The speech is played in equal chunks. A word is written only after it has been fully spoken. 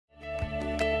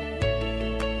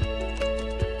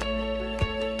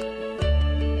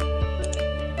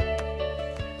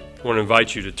I want to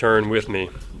invite you to turn with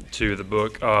me to the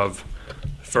book of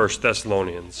 1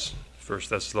 Thessalonians. 1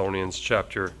 Thessalonians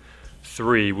chapter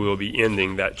 3. We will be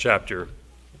ending that chapter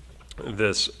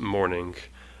this morning.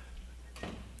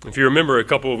 If you remember, a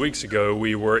couple of weeks ago,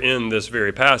 we were in this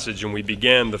very passage and we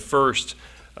began the first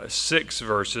 6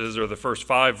 verses, or the first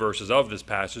 5 verses of this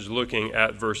passage, looking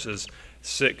at verses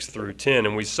 6 through 10.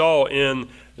 And we saw in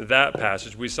that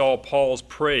passage, we saw Paul's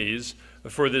praise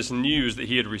for this news that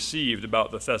he had received about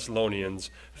the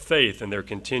Thessalonians' faith and their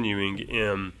continuing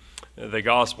in the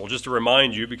gospel. Just to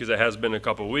remind you, because it has been a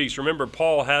couple of weeks, remember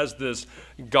Paul has this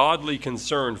godly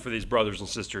concern for these brothers and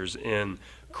sisters in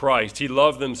Christ. He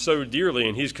loved them so dearly,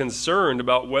 and he's concerned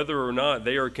about whether or not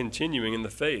they are continuing in the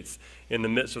faith in the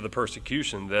midst of the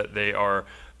persecution that they are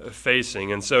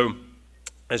facing. And so,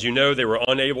 as you know, they were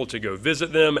unable to go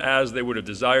visit them as they would have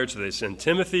desired, so they send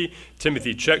Timothy.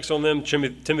 Timothy checks on them.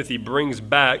 Timothy brings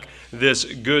back this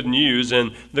good news,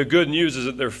 and the good news is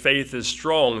that their faith is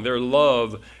strong, their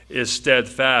love is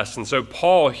steadfast. And so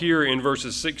Paul here in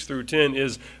verses 6 through 10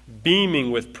 is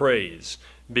beaming with praise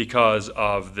because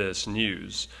of this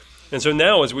news. And so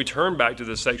now, as we turn back to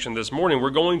this section this morning, we're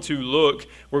going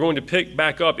to pick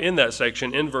back up in that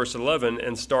section in verse 11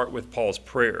 and start with Paul's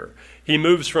prayer. He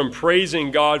moves from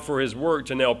praising God for his work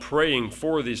to now praying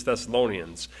for these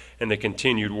Thessalonians and the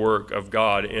continued work of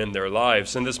God in their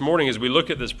lives. And this morning, as we look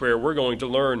at this prayer, we're going to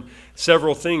learn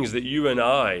several things that you and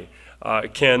I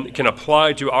can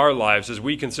apply to our lives as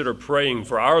we consider praying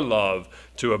for our love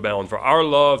to abound, for our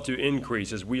love to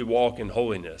increase as we walk in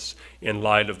holiness in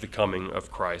light of the coming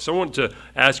of Christ. I want to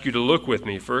ask you to look with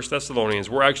me, 1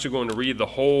 Thessalonians. We're actually going to read the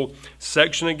whole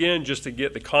section again just to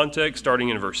get the context, starting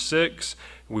in verse 6.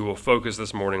 We will focus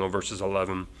this morning on verses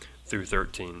 11 through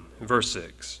 13. Verse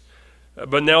 6.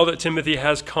 But now that Timothy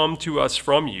has come to us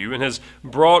from you and has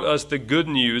brought us the good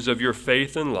news of your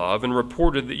faith and love, and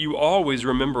reported that you always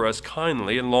remember us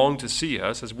kindly and long to see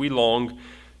us as we long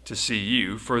to see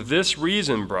you, for this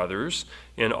reason, brothers,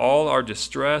 in all our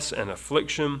distress and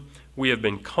affliction, we have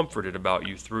been comforted about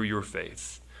you through your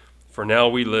faith. For now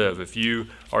we live, if you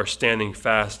are standing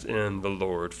fast in the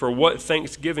Lord. For what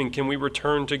thanksgiving can we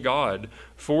return to God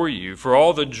for you, for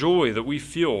all the joy that we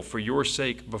feel for your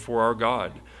sake before our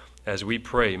God, as we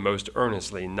pray most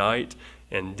earnestly night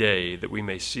and day that we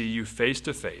may see you face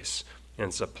to face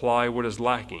and supply what is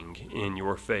lacking in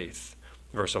your faith.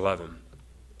 Verse 11.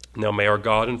 Now may our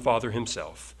God and Father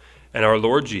himself and our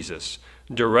Lord Jesus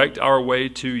direct our way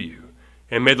to you,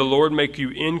 and may the Lord make you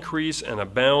increase and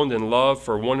abound in love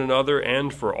for one another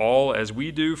and for all as we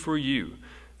do for you,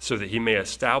 so that he may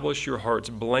establish your hearts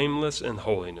blameless in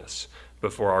holiness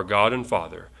before our God and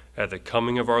Father at the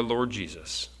coming of our Lord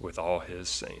Jesus with all his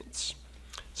saints.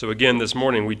 So again, this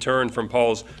morning we turn from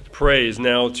Paul's praise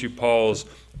now to Paul's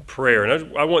prayer.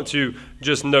 And I want to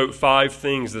just note 5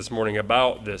 things this morning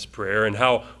about this prayer and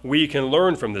how we can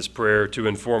learn from this prayer to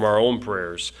inform our own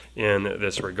prayers in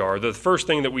this regard. The first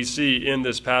thing that we see in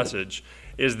this passage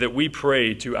is that we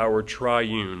pray to our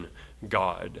triune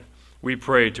God. We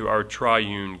pray to our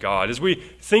triune God. As we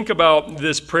think about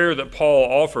this prayer that Paul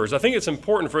offers, I think it's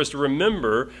important for us to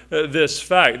remember this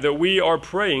fact that we are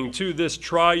praying to this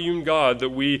triune God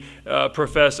that we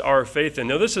profess our faith in.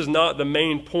 Now, this is not the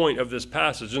main point of this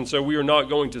passage, and so we are not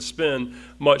going to spend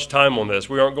much time on this.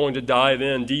 We aren't going to dive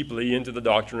in deeply into the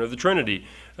doctrine of the Trinity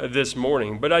this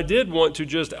morning. But I did want to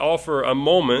just offer a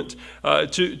moment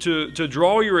to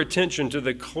draw your attention to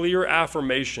the clear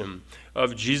affirmation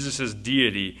of Jesus'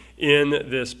 deity in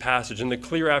this passage, and the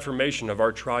clear affirmation of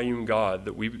our triune God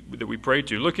that we pray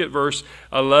to. Look at verse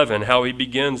 11, how he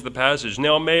begins the passage.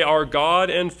 Now may our God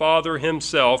and Father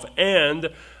himself and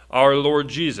our Lord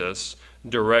Jesus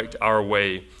direct our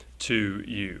way to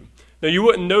you. Now, you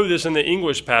wouldn't know this in the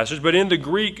English passage, but in the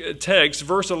Greek text,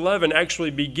 verse 11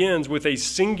 actually begins with a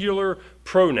singular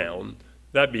pronoun,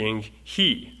 that being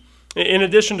he. In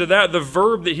addition to that, the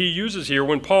verb that he uses here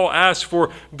when Paul asks for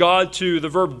God to, the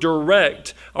verb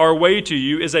direct our way to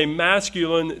you, is a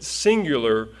masculine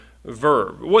singular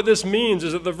verb. What this means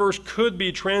is that the verse could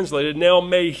be translated, now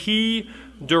may he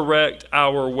direct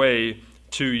our way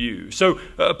to you. So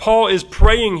Paul is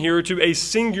praying here to a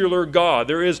singular God.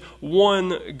 There is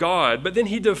one God. But then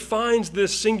he defines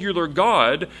this singular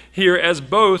God here as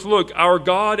both, look, our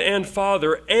God and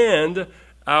Father and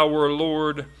our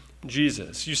Lord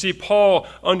Jesus. You see, Paul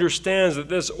understands that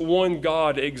this one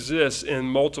God exists in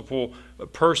multiple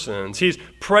persons. He's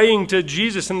praying to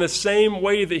Jesus in the same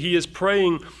way that he is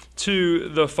praying to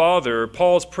the Father.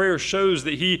 Paul's prayer shows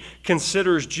that he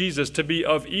considers Jesus to be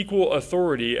of equal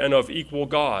authority and of equal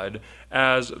God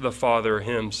as the Father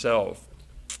himself.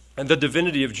 And the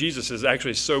divinity of Jesus is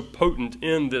actually so potent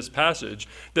in this passage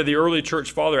that the early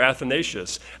church father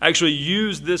Athanasius actually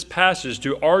used this passage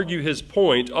to argue his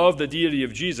point of the deity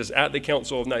of Jesus at the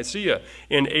Council of Nicaea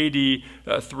in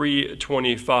AD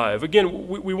 325. Again,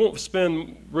 we won't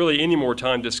spend really any more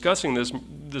time discussing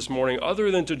this morning other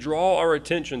than to draw our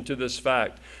attention to this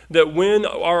fact that when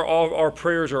our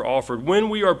prayers are offered, when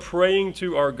we are praying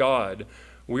to our God,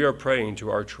 we are praying to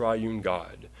our triune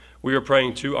God. We are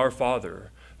praying to our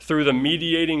Father through the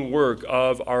mediating work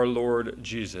of our Lord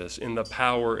Jesus in the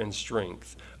power and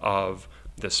strength of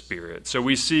the Spirit. So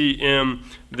we see in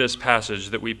this passage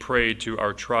that we pray to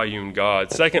our triune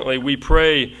God. Secondly, we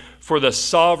pray for the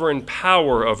sovereign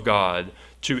power of God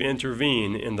to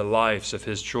intervene in the lives of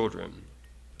his children.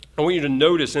 I want you to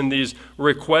notice in these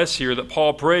requests here that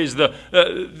Paul prays that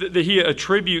he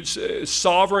attributes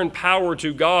sovereign power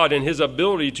to God and his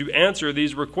ability to answer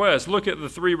these requests. Look at the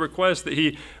three requests that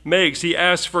he makes. He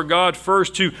asks for God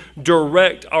first to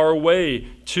direct our way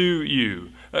to you.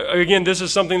 Again, this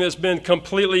is something that's been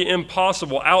completely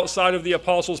impossible outside of the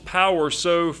apostles' power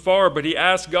so far, but he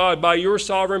asks God, by your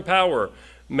sovereign power,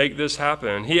 make this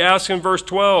happen. He asks in verse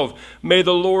 12, may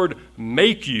the Lord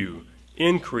make you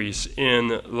increase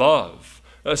in love.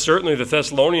 Certainly the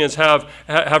Thessalonians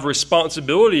have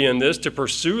responsibility in this to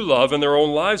pursue love in their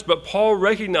own lives, but Paul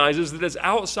recognizes that it's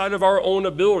outside of our own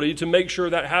ability to make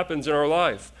sure that happens in our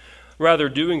life. Rather,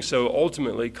 doing so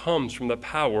ultimately comes from the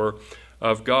power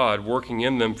of God working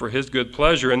in them for his good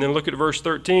pleasure. And then look at verse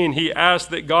 13. He asks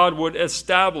that God would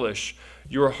establish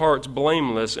your hearts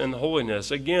blameless in holiness.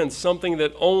 Again, something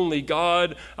that only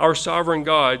God, our sovereign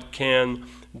God, can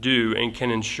do and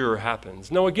can ensure happens.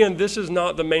 Now again, this is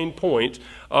not the main point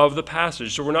of the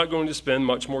passage, so we're not going to spend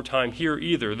much more time here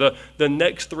either. The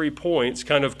next 3 points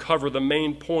kind of cover the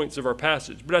main points of our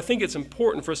passage. But I think it's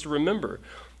important for us to remember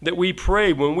that we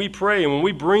pray, and when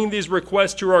we bring these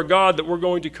requests to our God that we're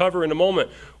going to cover in a moment,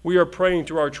 we are praying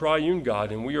to our triune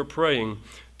God, and we are praying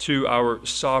to our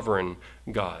sovereign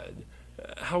God.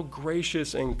 How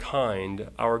gracious and kind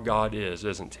our God is,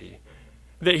 isn't he?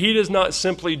 That he does not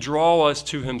simply draw us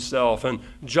to himself and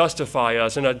justify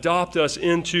us and adopt us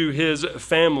into his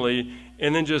family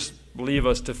and then just leave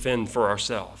us to fend for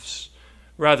ourselves.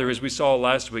 Rather, as we saw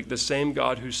last week, the same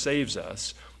God who saves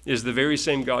us is the very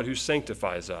same God who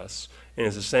sanctifies us and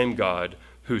is the same God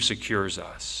who secures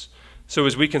us. So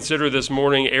as we consider this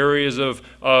morning areas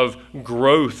of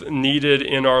growth needed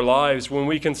in our lives, when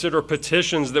we consider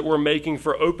petitions that we're making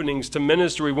for openings to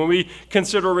ministry, when we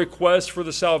consider requests for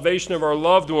the salvation of our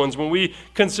loved ones, when we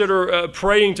consider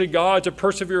praying to God to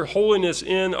persevere holiness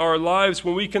in our lives,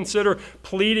 when we consider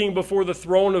pleading before the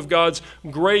throne of God's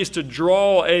grace to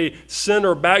draw a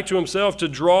sinner back to himself, to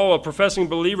draw a professing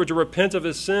believer to repent of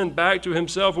his sin back to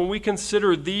himself, when we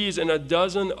consider these and a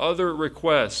dozen other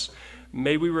requests,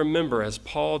 may we remember, as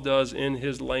Paul does in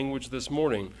his language this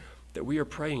morning, that we are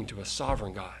praying to a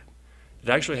sovereign God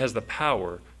that actually has the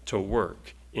power to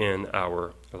work in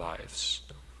our lives.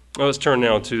 Well, let's turn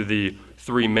now to the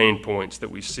 3 main points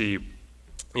that we see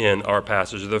in our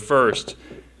passage. The first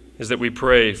is that we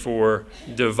pray for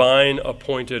divine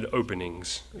appointed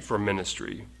openings for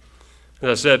ministry.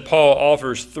 As I said, Paul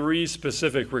offers 3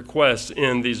 specific requests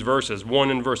in these verses, 1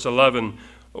 in verse 11,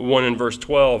 1 in verse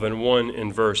 12, and 1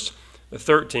 in verse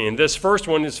 13. This first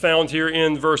one is found here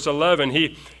in verse 11.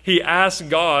 He asks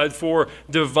God for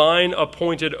divine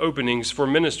appointed openings for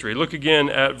ministry. Look again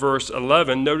at verse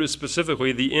 11. Notice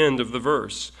specifically the end of the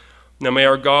verse. Now may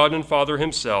our God and Father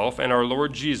himself and our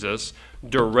Lord Jesus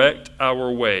direct our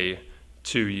way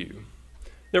to you.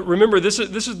 Now remember, this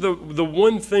is the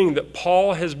one thing that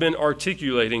Paul has been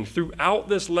articulating throughout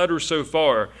this letter so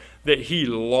far that he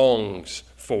longs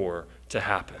for to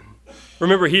happen.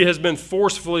 Remember, he has been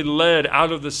forcefully led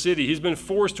out of the city. He's been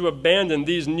forced to abandon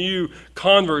these new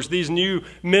converts, these new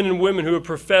men and women who have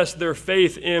professed their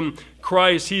faith in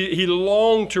Christ. He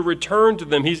longed to return to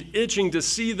them. He's itching to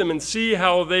see them and see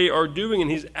how they are doing, and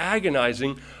he's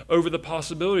agonizing over the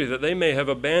possibility that they may have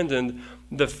abandoned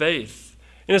the faith.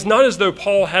 And it's not as though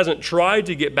Paul hasn't tried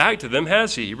to get back to them,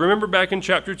 has he? Remember back in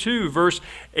chapter 2, verse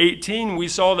 18, we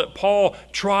saw that Paul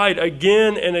tried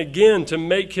again and again to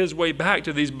make his way back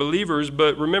to these believers,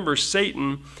 but remember,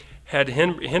 Satan had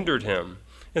hindered him.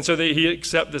 And so he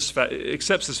accepts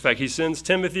this fact. He sends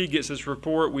Timothy, gets this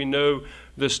report. We know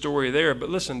the story there. But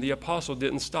listen, the apostle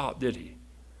didn't stop, did he?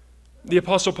 The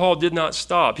apostle Paul did not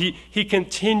stop. He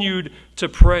continued to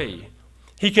pray.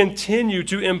 He continued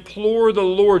to implore the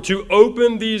Lord to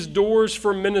open these doors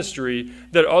for ministry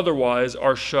that otherwise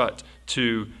are shut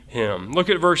to him. Look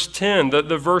at verse 10,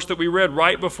 the verse that we read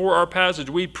right before our passage.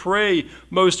 We pray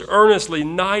most earnestly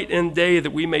night and day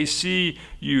that we may see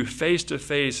you face to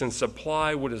face and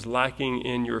supply what is lacking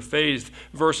in your faith.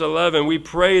 Verse 11, we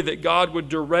pray that God would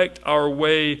direct our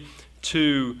way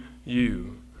to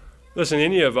you. Listen,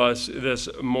 any of us this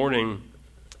morning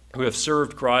who have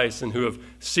served Christ and who have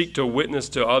seek to witness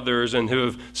to others and who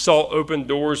have sought open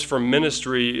doors for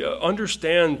ministry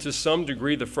understand to some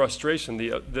degree the frustration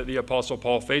that the Apostle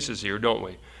Paul faces here, don't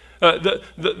we?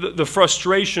 The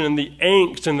frustration and the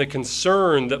angst and the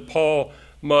concern that Paul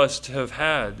must have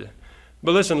had.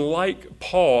 But listen, like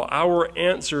Paul, our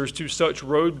answers to such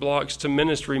roadblocks to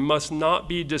ministry must not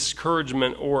be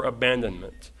discouragement or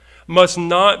abandonment. Must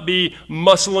not be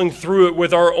muscling through it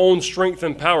with our own strength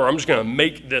and power. I'm just going to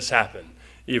make this happen,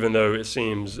 even though it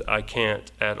seems I can't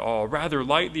at all. Rather,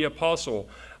 like the apostle,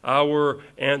 our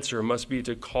answer must be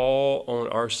to call on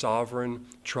our sovereign,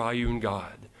 triune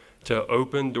God to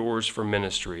open doors for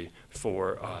ministry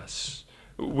for us.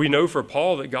 We know for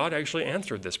Paul that God actually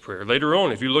answered this prayer. Later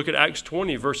on, if you look at Acts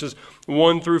 20, verses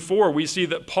 1 through 4, we see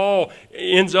that Paul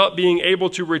ends up being able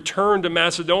to return to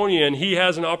Macedonia, and he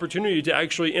has an opportunity to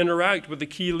actually interact with the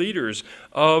key leaders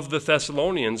of the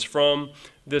Thessalonians from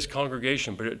this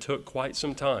congregation. But it took quite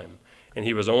some time, and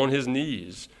he was on his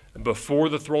knees before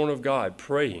the throne of God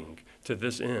praying to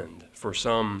this end for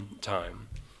some time.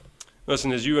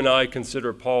 Listen, as you and I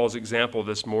consider Paul's example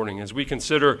this morning, as we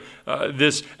consider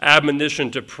this admonition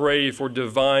to pray for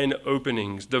divine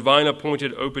openings, divine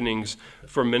appointed openings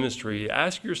for ministry,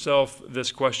 ask yourself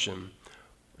this question: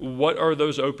 what are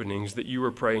those openings that you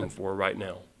are praying for right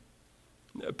now?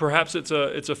 Perhaps it's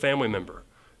a family member.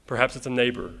 Perhaps it's a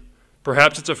neighbor.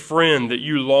 Perhaps it's a friend that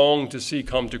you long to see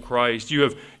come to Christ.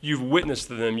 You've witnessed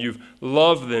to them, you've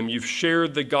loved them, you've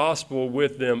shared the gospel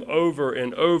with them over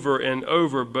and over and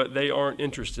over, but they aren't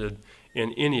interested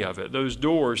in any of it. Those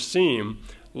doors seem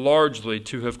largely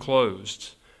to have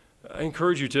closed. I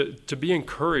encourage you to be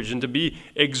encouraged and to be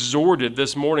exhorted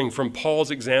this morning from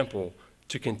Paul's example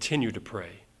to continue to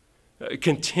pray.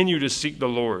 Continue to seek the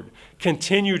Lord.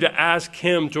 Continue to ask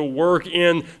Him to work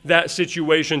in that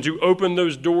situation, to open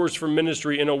those doors for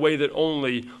ministry in a way that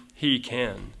only He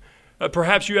can.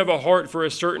 Perhaps you have a heart for a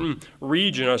certain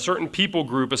region, a certain people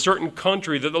group, a certain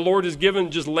country that the Lord has given,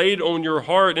 just laid on your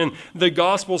heart, and the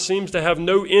gospel seems to have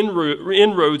no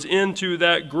inroads into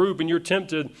that group, and you're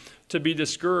tempted to be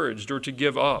discouraged or to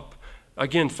give up.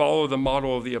 Again, follow the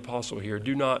model of the apostle here.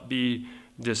 Do not be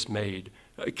dismayed.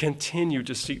 Continue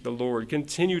to seek the Lord.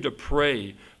 Continue to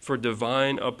pray for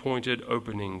divine appointed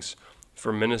openings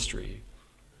for ministry.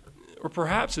 Or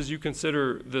perhaps as you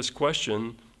consider this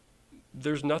question,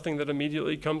 there's nothing that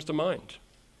immediately comes to mind.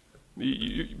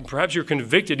 Perhaps you're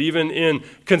convicted even in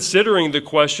considering the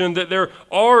question that there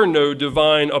are no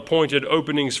divine appointed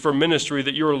openings for ministry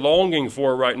that you're longing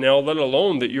for right now, let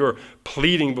alone that you're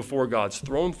pleading before God's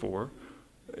throne for.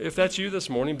 If that's you this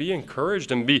morning, be encouraged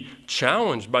and be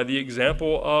challenged by the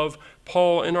example of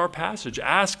Paul in our passage.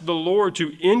 Ask the Lord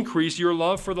to increase your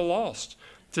love for the lost,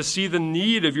 to see the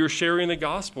need of your sharing the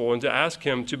gospel, and to ask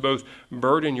Him to both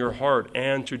burden your heart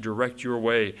and to direct your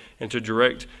way, and to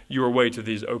direct your way to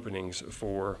these openings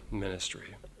for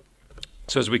ministry.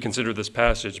 So as we consider this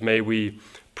passage, may we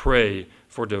pray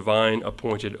for divine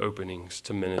appointed openings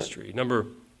to ministry. Number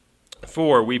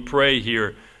 4, we pray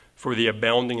here for the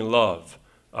abounding love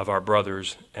of our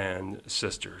brothers and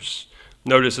sisters.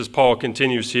 Notice as Paul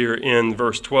continues here in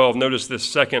verse 12, notice this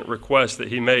second request that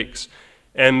he makes.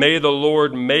 And may the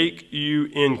Lord make you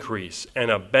increase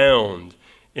and abound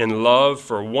in love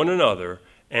for one another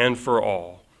and for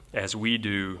all, as we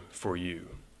do for you.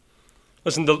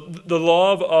 Listen, the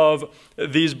love of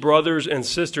these brothers and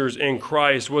sisters in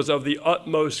Christ was of the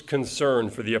utmost concern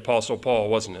for the Apostle Paul,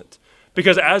 wasn't it?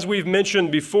 Because as we've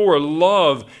mentioned before,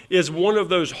 love is one of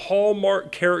those hallmark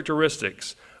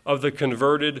characteristics of the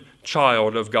converted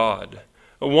child of God.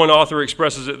 One author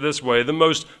expresses it this way: the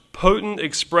most potent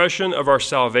expression of our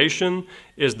salvation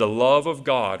is the love of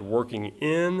God working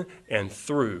in and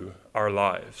through our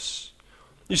lives.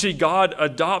 You see, God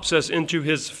adopts us into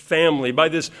His family by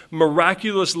this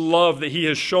miraculous love that He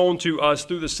has shown to us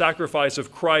through the sacrifice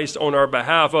of Christ on our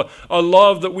behalf, a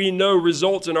love that we know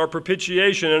results in our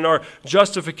propitiation and our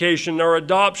justification, our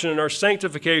adoption and our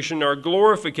sanctification, our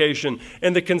glorification.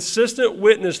 And the consistent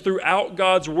witness throughout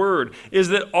God's Word is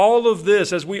that all of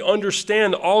this, as we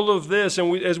understand all of this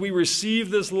and as we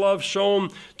receive this love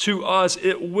shown to us,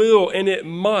 it will and it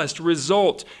must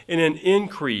result in an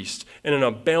increased and an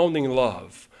abounding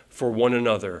love for one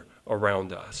another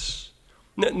around us.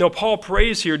 Now, Paul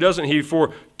prays here, doesn't he,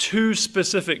 for two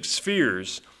specific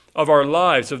spheres of our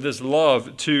lives, of this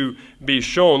love to be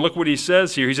shown. Look what he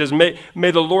says here. He says, may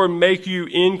the Lord make you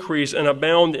increase and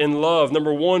abound in love,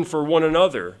 number one, for one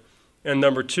another, and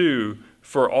number two,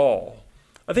 for all.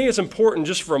 I think it's important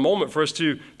just for a moment for us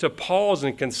to pause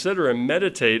and consider and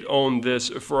meditate on this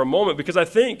for a moment, because I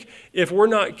think if we're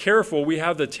not careful, we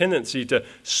have the tendency to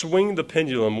swing the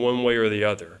pendulum one way or the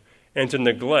other and to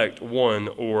neglect one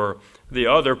or the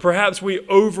other. Perhaps we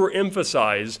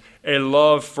overemphasize a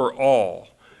love for all.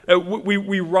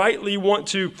 We rightly want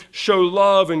to show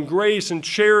love and grace and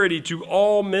charity to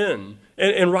all men,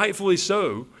 and rightfully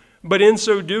so. But in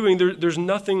so doing, there's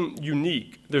nothing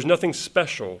unique. There's nothing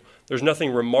special. There's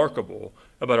nothing remarkable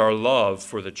about our love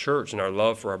for the church and our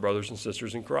love for our brothers and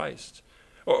sisters in Christ.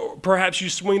 Or perhaps you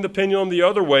swing the pendulum the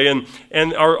other way,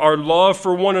 and our love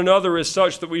for one another is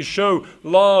such that we show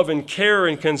love and care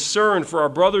and concern for our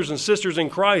brothers and sisters in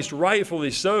Christ,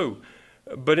 rightfully so.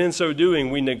 But in so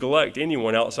doing, we neglect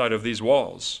anyone outside of these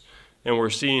walls, and we're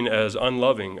seen as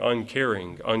unloving,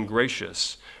 uncaring,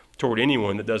 ungracious toward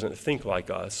anyone that doesn't think like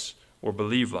us or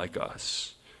believe like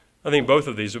us. I think both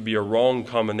of these would be a wrong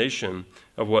combination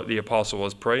of what the apostle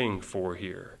is praying for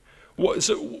here.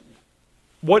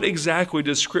 What exactly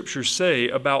does Scripture say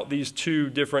about these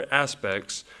two different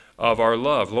aspects of our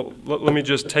love? Let me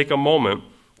just take a moment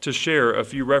to share a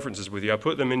few references with you. I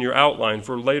put them in your outline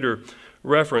for later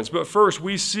reference. But first,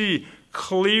 we see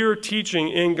clear teaching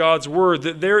in God's Word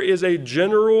that there is a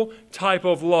general type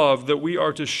of love that we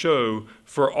are to show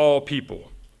for all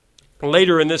people.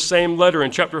 Later in this same letter,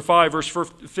 in chapter 5, verse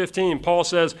 15, Paul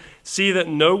says, "See that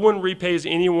no one repays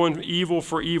anyone evil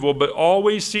for evil, but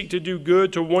always seek to do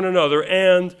good to one another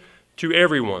and to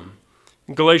everyone."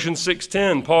 In Galatians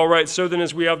 6:10, Paul writes, "So then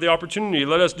as we have the opportunity,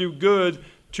 let us do good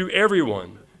to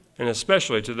everyone, and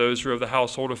especially to those who are of the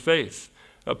household of faith."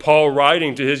 Paul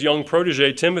writing to his young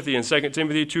protege Timothy in 2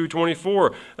 Timothy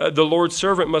 2:24, "The Lord's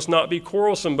servant must not be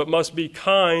quarrelsome, but must be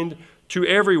kind to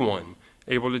everyone,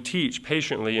 able to teach,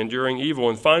 patiently enduring evil."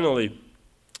 And finally,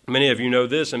 many of you know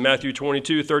this in Matthew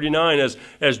 22:39,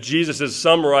 as Jesus is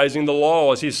summarizing the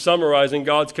law, as he's summarizing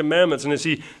God's commandments, and as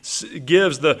he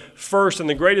gives the first and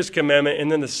the greatest commandment,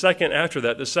 and then the second after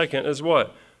that. The second is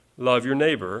what? Love your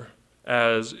neighbor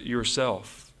as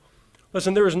yourself.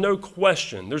 Listen, there is no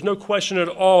question. There's no question at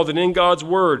all that in God's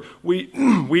Word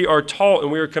we are taught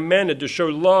and we are commanded to show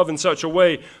love in such a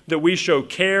way that we show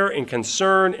care and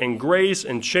concern and grace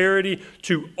and charity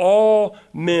to all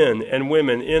men and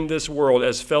women in this world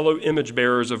as fellow image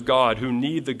bearers of God who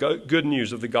need the good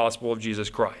news of the gospel of Jesus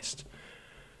Christ.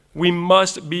 We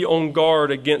must be on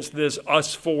guard against this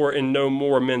us for and no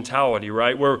more mentality,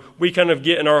 right? Where we kind of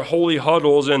get in our holy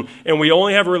huddles and we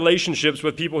only have relationships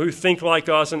with people who think like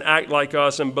us and act like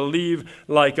us and believe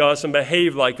like us and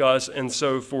behave like us and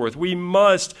so forth. We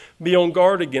must be on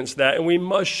guard against that, and we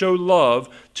must show love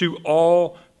to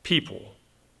all people,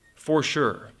 for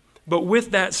sure. But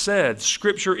with that said,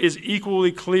 Scripture is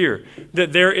equally clear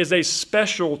that there is a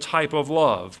special type of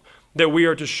love that we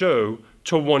are to show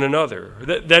to one another.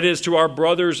 That is, to our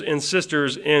brothers and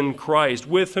sisters in Christ,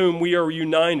 with whom we are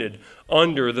united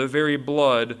under the very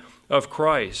blood of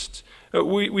Christ.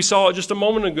 We saw it just a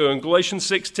moment ago in Galatians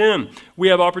 6:10. We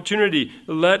have opportunity.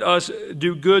 Let us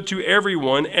do good to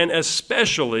everyone, and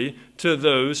especially to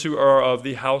those who are of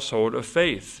the household of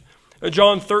faith.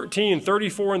 John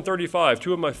 13:34 and 35,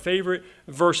 two of my favorite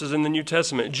verses in the New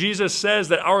Testament. Jesus says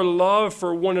that our love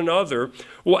for one another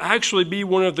will actually be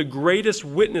one of the greatest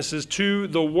witnesses to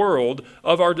the world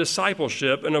of our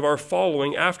discipleship and of our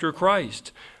following after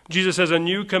Christ. Jesus says, "A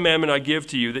new commandment I give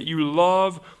to you, that you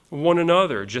love one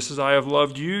another. Just as I have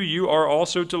loved you, you are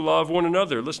also to love one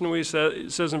another." Listen to what he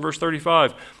says in verse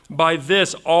 35. "By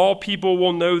this all people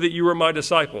will know that you are my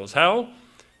disciples." How?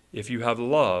 If you have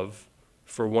love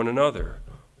for one another.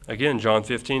 Again, John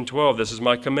 15:12, "This is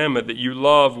my commandment, that you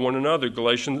love one another."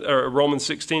 Romans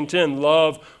 16:10,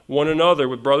 "Love one another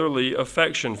with brotherly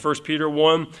affection." 1 Peter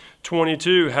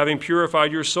 1:22, "Having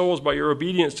purified your souls by your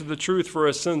obedience to the truth for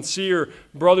a sincere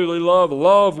brotherly love,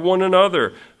 love one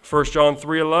another." 1 John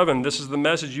 3:11, "This is the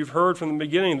message you've heard from the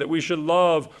beginning, that we should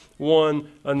love one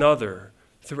another."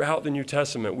 Throughout the New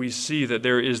Testament, we see that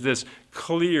there is this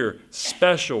clear,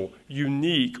 special,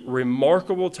 unique,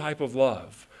 remarkable type of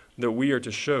love that we are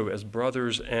to show as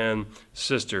brothers and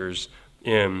sisters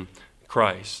in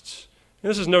Christ. And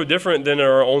this is no different than in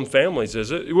our own families, is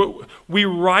it? We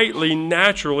rightly,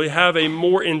 naturally have a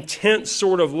more intense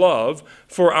sort of love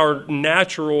for our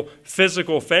natural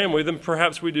physical family than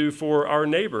perhaps we do for our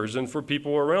neighbors and for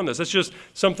people around us. That's just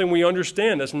something we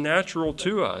understand. That's natural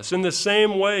to us. In the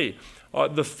same way,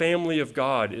 the family of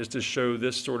God is to show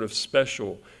this sort of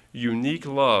special, unique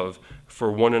love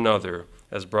for one another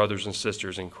as brothers and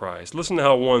sisters in Christ. Listen to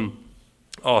how one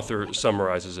author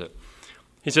summarizes it.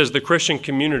 He says, the Christian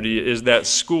community is that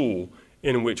school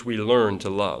in which we learn to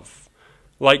love.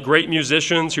 Like great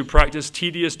musicians who practice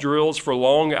tedious drills for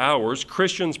long hours,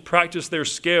 Christians practice their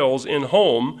scales in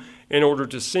home in order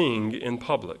to sing in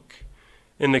public.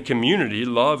 In the community,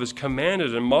 love is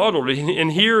commanded and modeled,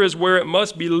 and here is where it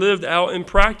must be lived out and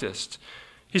practiced.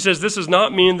 He says this does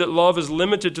not mean that love is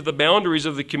limited to the boundaries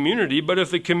of the community, but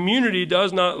if the community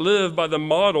does not live by the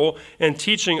model and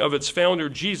teaching of its founder,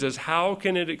 Jesus, how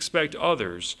can it expect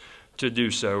others to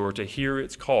do so or to hear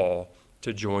its call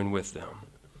to join with them?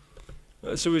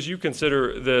 So as you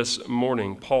consider this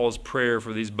morning, Paul's prayer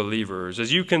for these believers,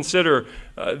 as you consider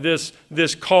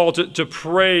this call to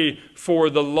pray for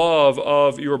the love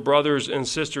of your brothers and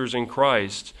sisters in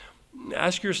Christ,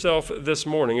 ask yourself this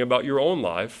morning about your own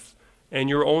life and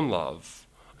your own love.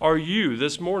 Are you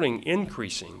this morning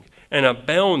increasing and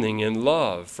abounding in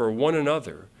love for one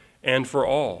another and for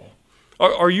all?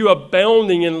 Are you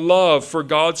abounding in love for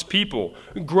God's people,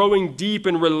 growing deep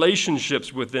in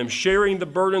relationships with them, sharing the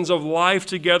burdens of life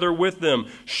together with them,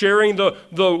 sharing the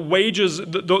wages,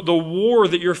 the war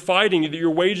that you're fighting, that you're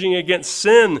waging against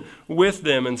sin with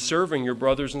them, and serving your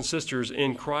brothers and sisters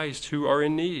in Christ who are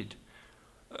in need?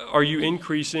 Are you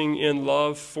increasing in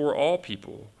love for all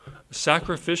people,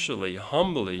 sacrificially,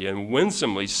 humbly, and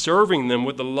winsomely serving them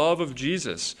with the love of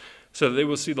Jesus, so that they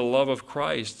will see the love of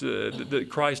Christ that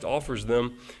Christ offers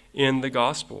them in the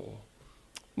gospel?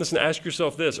 Listen, ask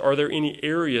yourself this. Are there any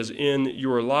areas in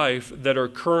your life that are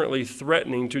currently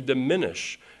threatening to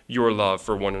diminish your love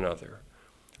for one another?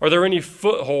 Are there any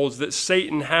footholds that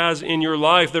Satan has in your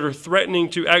life that are threatening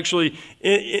to actually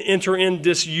enter in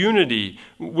disunity,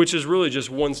 which is really just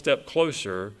one step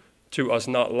closer to us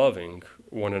not loving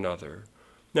one another?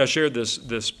 Now, I shared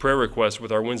this prayer request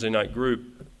with our Wednesday night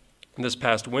group this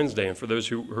past Wednesday, and for those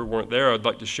who weren't there, I'd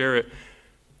like to share it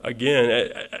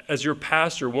again. As your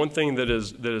pastor, one thing that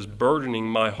is burdening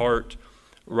my heart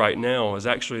right now is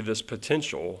actually this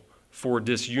potential for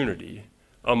disunity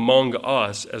among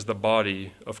us as the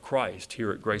body of Christ here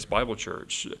at Grace Bible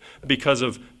Church because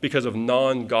of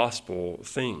non-gospel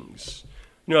things.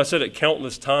 You know, I said it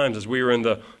countless times as we were in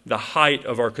the height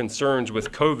of our concerns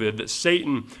with COVID that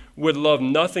Satan would love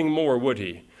nothing more, would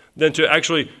he, than to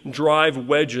actually drive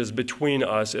wedges between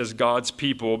us as God's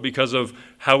people because of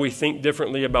how we think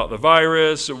differently about the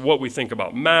virus, what we think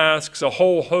about masks, a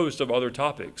whole host of other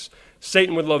topics.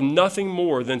 Satan would love nothing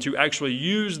more than to actually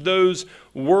use those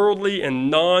worldly and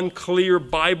non-clear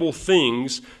Bible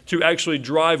things to actually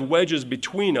drive wedges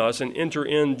between us and enter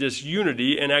in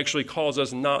disunity and actually cause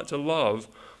us not to love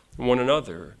one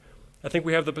another. I think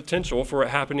we have the potential for it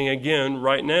happening again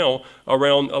right now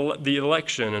around the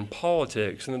election and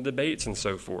politics and the debates and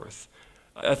so forth.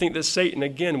 I think that Satan,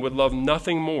 again, would love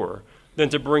nothing more than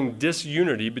to bring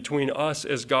disunity between us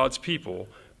as God's people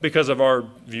because of our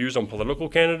views on political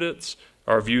candidates,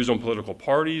 our views on political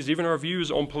parties, even our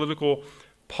views on political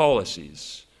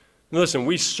policies. And listen,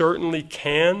 we certainly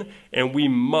can and we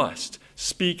must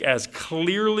speak as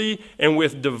clearly and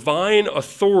with divine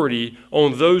authority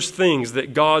on those things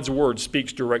that God's word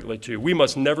speaks directly to. We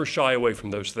must never shy away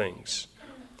from those things.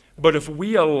 But if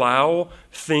we allow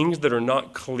things that are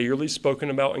not clearly spoken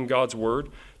about in God's word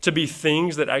to be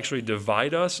things that actually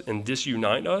divide us and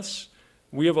disunite us,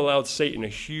 we have allowed Satan a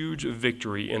huge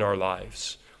victory in our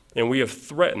lives. And we have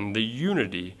threatened the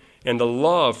unity and the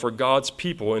love for God's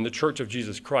people in the Church of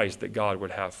Jesus Christ that God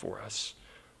would have for us.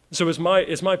 So it's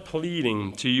my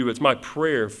pleading to you, it's my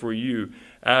prayer for you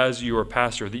as your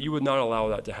pastor that you would not allow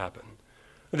that to happen,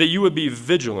 that you would be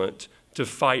vigilant to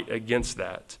fight against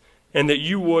that, and that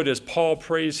you would, as Paul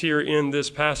prays here in this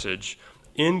passage,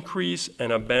 increase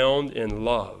and abound in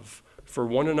love for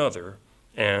one another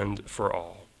and for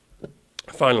all.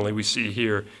 Finally, we see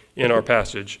here in our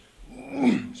passage,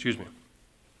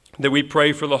 that we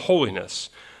pray for the holiness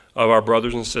of our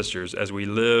brothers and sisters as we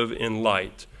live in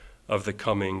light of the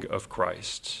coming of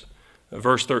Christ.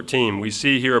 Verse 13, we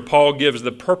see here Paul gives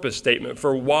the purpose statement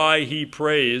for why he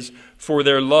prays for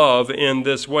their love in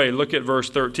this way. Look at verse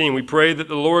 13. We pray that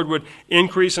the Lord would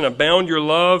increase and abound your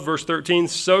love, verse 13,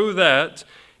 so that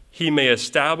he may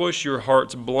establish your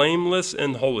hearts blameless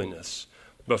in holiness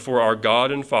before our God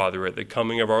and Father at the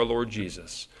coming of our Lord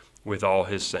Jesus with all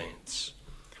his saints.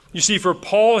 You see, for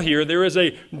Paul here, there is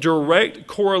a direct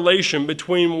correlation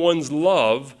between one's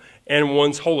love and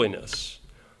one's holiness.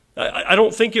 I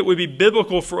don't think it would be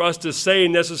biblical for us to say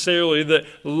necessarily that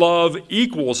love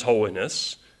equals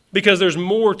holiness, because there's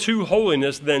more to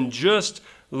holiness than just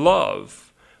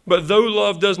love. But though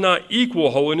love does not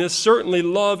equal holiness, certainly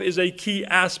love is a key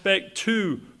aspect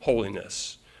to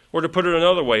holiness. Or to put it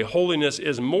another way, holiness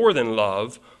is more than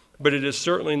love, but it is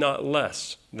certainly not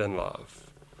less than love.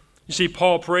 You see,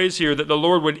 Paul prays here that the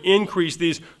Lord would increase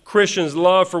these Christians'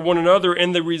 love for one another,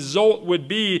 and the result would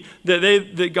be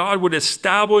that God would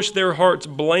establish their hearts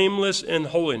blameless in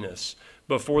holiness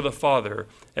before the Father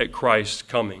at Christ's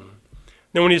coming.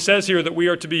 Now, when he says here that we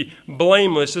are to be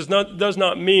blameless, does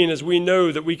not mean, as we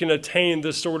know, that we can attain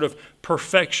this sort of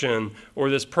perfection or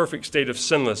this perfect state of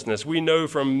sinlessness. We know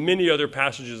from many other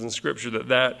passages in Scripture that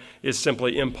that is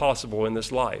simply impossible in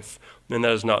this life, and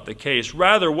that is not the case.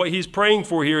 Rather, what he's praying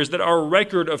for here is that our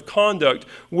record of conduct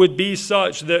would be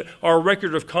such that our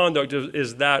record of conduct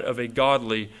is that of a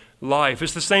godly life.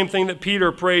 It's the same thing that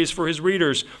Peter prays for his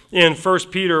readers in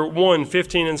 1 Peter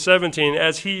 1:15 and 17.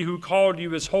 As he who called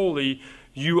you is holy,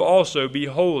 you also be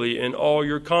holy in all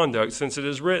your conduct, since it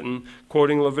is written,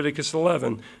 quoting Leviticus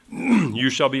 11, you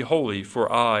shall be holy, for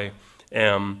I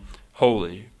am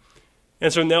holy.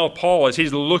 And so now Paul, as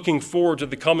he's looking forward to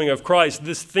the coming of Christ,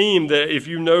 this theme that, if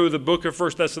you know the book of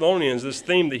 1 Thessalonians, this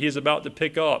theme that he's about to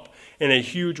pick up in a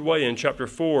huge way in chapter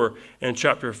 4 and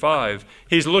chapter 5,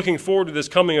 he's looking forward to this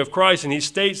coming of Christ, and he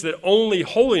states that only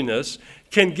holiness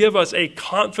can give us a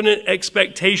confident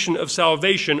expectation of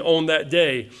salvation on that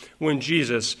day when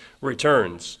Jesus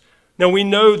returns. Now, we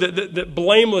know that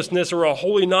blamelessness or a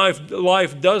holy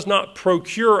life does not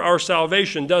procure our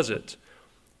salvation, does it?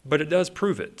 But it does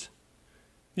prove it.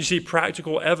 You see,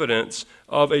 practical evidence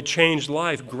of a changed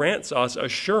life grants us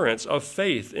assurance of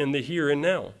faith in the here and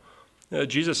now.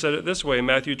 Jesus said it this way in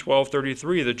Matthew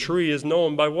 12:33, the tree is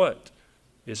known by what?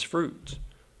 Its fruit.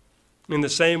 In the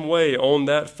same way, on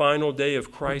that final day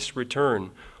of Christ's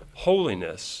return,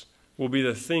 holiness will be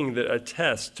the thing that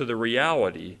attests to the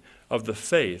reality of the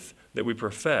faith that we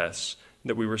profess,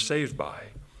 that we were saved by.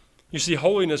 You see,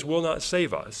 holiness will not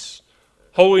save us.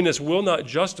 Holiness will not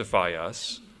justify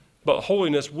us, but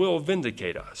holiness will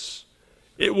vindicate us.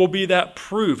 It will be that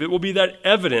proof, it will be that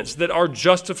evidence that our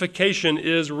justification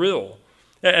is real.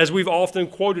 As we've often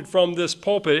quoted from this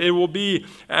pulpit, it will be,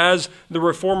 as the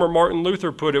reformer Martin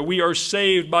Luther put it, we are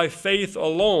saved by faith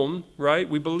alone, right?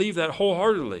 We believe that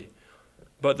wholeheartedly.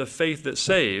 But the faith that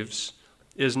saves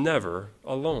is never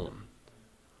alone.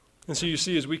 And so you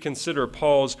see, as we consider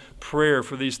Paul's prayer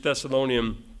for these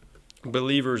Thessalonian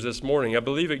believers this morning, I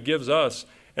believe it gives us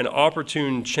an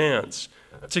opportune chance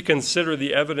to consider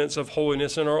the evidence of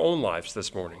holiness in our own lives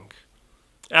this morning.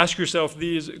 Ask yourself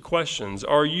these questions.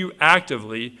 Are you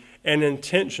actively and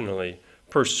intentionally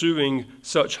pursuing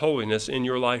such holiness in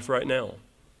your life right now?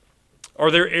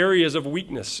 Are there areas of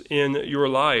weakness in your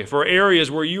life, or areas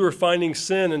where you are finding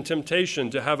sin and temptation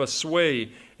to have a sway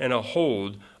and a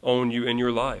hold on you in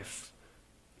your life?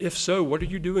 If so, what are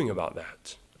you doing about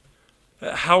that?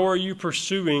 How are you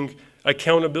pursuing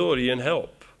accountability and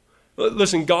help?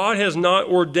 Listen, God has not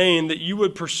ordained that you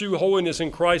would pursue holiness in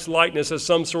Christ's likeness as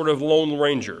some sort of lone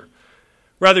ranger.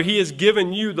 Rather, he has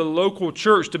given you the local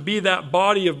church to be that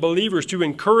body of believers to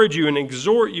encourage you and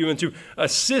exhort you and to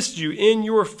assist you in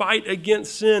your fight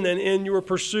against sin and in your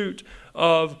pursuit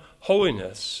of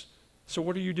holiness. So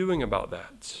what are you doing about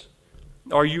that?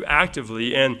 Are you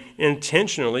actively and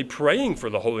intentionally praying for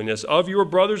the holiness of your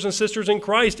brothers and sisters in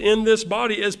Christ in this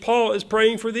body, as Paul is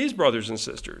praying for these brothers and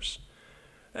sisters?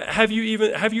 Have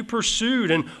you pursued,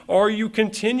 and are you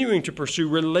continuing to pursue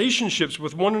relationships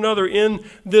with one another in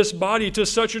this body to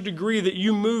such a degree that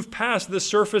you move past the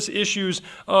surface issues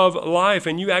of life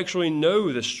and you actually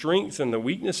know the strengths and the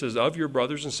weaknesses of your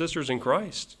brothers and sisters in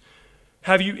Christ?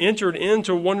 Have you entered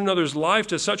into one another's life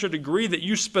to such a degree that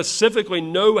you specifically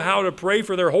know how to pray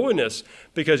for their holiness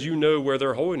because you know where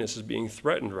their holiness is being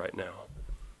threatened right now?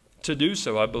 To do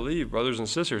so, I believe, brothers and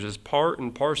sisters, is part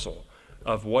and parcel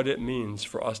of what it means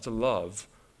for us to love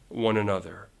one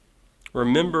another.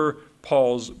 Remember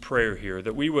Paul's prayer here,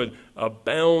 that we would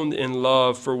abound in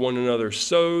love for one another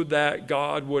so that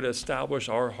God would establish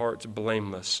our hearts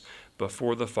blameless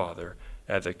before the Father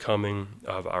at the coming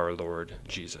of our Lord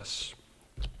Jesus.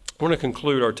 I want to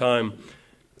conclude our time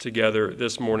together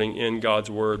this morning in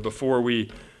God's Word before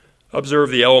we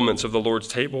observe the elements of the Lord's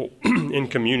table in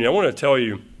communion. I want to tell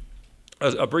you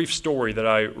a brief story that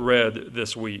I read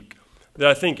this week that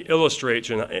I think illustrates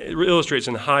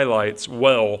and highlights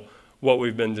well what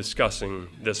we've been discussing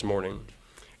this morning.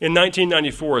 In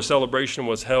 1994, a celebration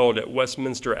was held at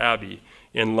Westminster Abbey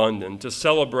in London to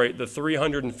celebrate the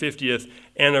 350th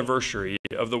anniversary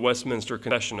of the Westminster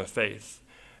Confession of Faith.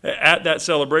 At that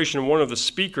celebration, one of the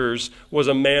speakers was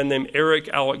a man named Eric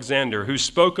Alexander, who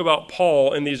spoke about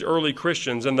Paul and these early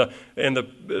Christians and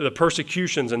the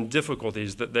persecutions and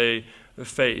difficulties that they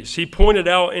face. He pointed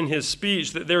out in his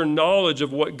speech that their knowledge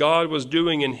of what God was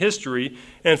doing in history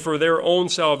and for their own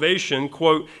salvation,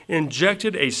 quote,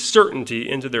 injected a certainty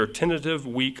into their tentative,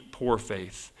 weak, poor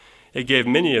faith. It gave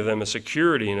many of them a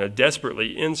security in a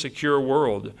desperately insecure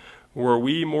world. Were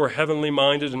we more heavenly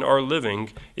minded in our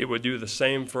living, it would do the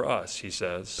same for us, he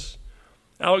says.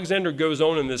 Alexander goes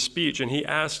on in this speech and he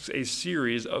asks a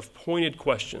series of pointed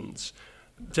questions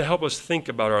to help us think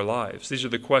about our lives. These are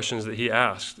the questions that he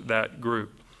asked that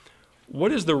group.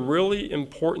 What is the really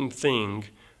important thing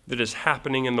that is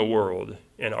happening in the world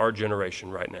in our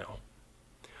generation right now?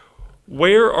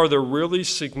 Where are the really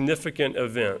significant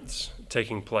events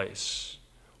taking place?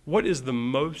 What is the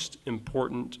most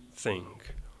important thing?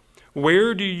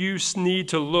 Where do you need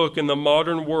to look in the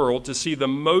modern world to see the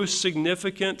most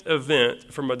significant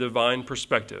event from a divine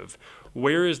perspective?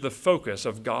 Where is the focus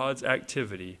of God's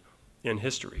activity in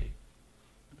history?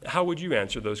 How would you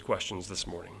answer those questions this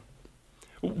morning?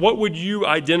 What would you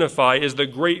identify as the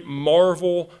great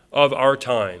marvel of our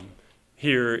time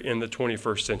here in the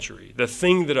 21st century? The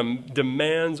thing that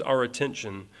demands our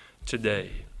attention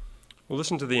today? Well,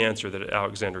 listen to the answer that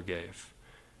Alexander gave.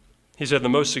 He said the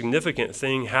most significant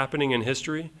thing happening in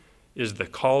history is the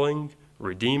calling,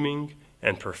 redeeming,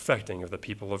 and perfecting of the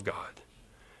people of God.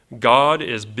 God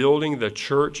is building the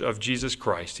church of Jesus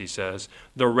Christ, he says.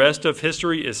 The rest of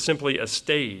history is simply a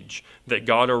stage that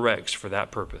God erects for that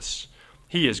purpose.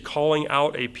 He is calling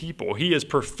out a people. He is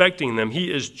perfecting them.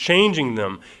 He is changing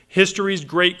them. History's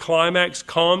great climax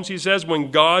comes, he says, when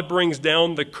God brings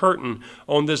down the curtain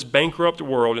on this bankrupt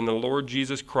world and the Lord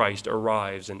Jesus Christ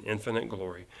arrives in infinite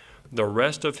glory. The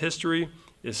rest of history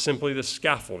is simply the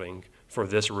scaffolding for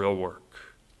this real work.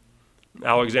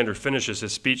 Alexander finishes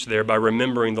his speech there by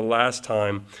remembering the last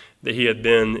time that he had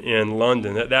been in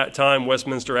London. At that time,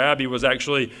 Westminster Abbey was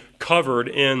actually covered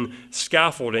in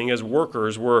scaffolding as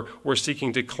workers were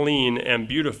seeking to clean and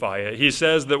beautify it. He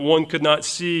says that one could not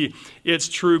see its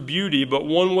true beauty, but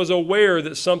one was aware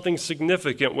that something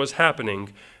significant was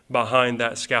happening behind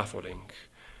that scaffolding.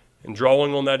 And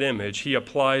drawing on that image, he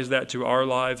applies that to our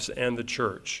lives and the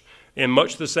church in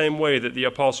much the same way that the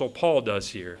Apostle Paul does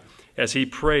here, as he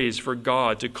prays for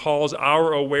God to cause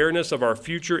our awareness of our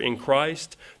future in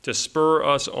Christ to spur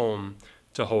us on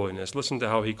to holiness. Listen to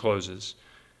how he closes.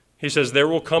 He says, there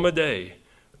will come a day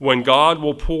when God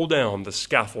will pull down the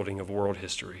scaffolding of world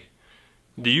history.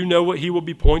 Do you know what he will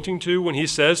be pointing to when he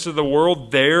says to the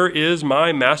world, there is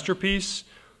my masterpiece?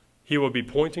 He will be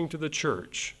pointing to the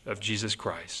church of Jesus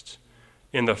Christ.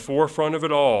 In the forefront of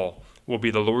it all will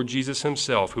be the Lord Jesus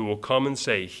himself, who will come and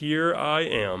say, here I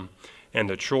am, and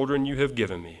the children you have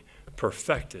given me,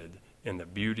 perfected in the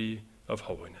beauty of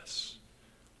holiness.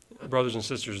 Brothers and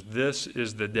sisters, this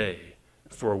is the day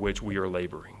for which we are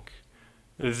laboring.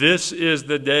 This is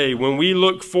the day when we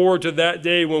look forward to that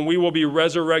day when we will be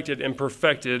resurrected and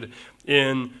perfected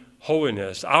in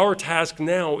holiness. Our task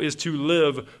now is to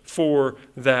live for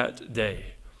that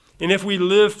day. And if we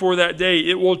live for that day,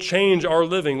 it will change our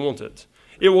living, won't it?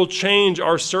 It will change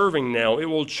our serving now. It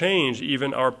will change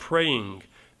even our praying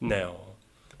now.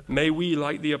 May we,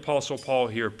 like the Apostle Paul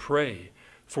here, pray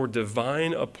for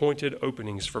divine appointed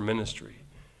openings for ministry.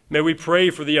 May we pray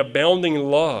for the abounding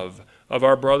love of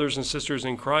our brothers and sisters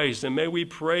in Christ. And may we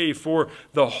pray for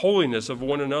the holiness of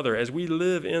one another as we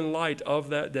live in light of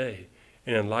that day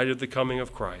and in light of the coming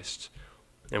of Christ.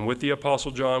 And with the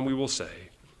Apostle John, we will say,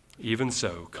 even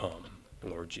so, come,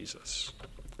 Lord Jesus.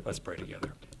 Let's pray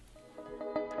together.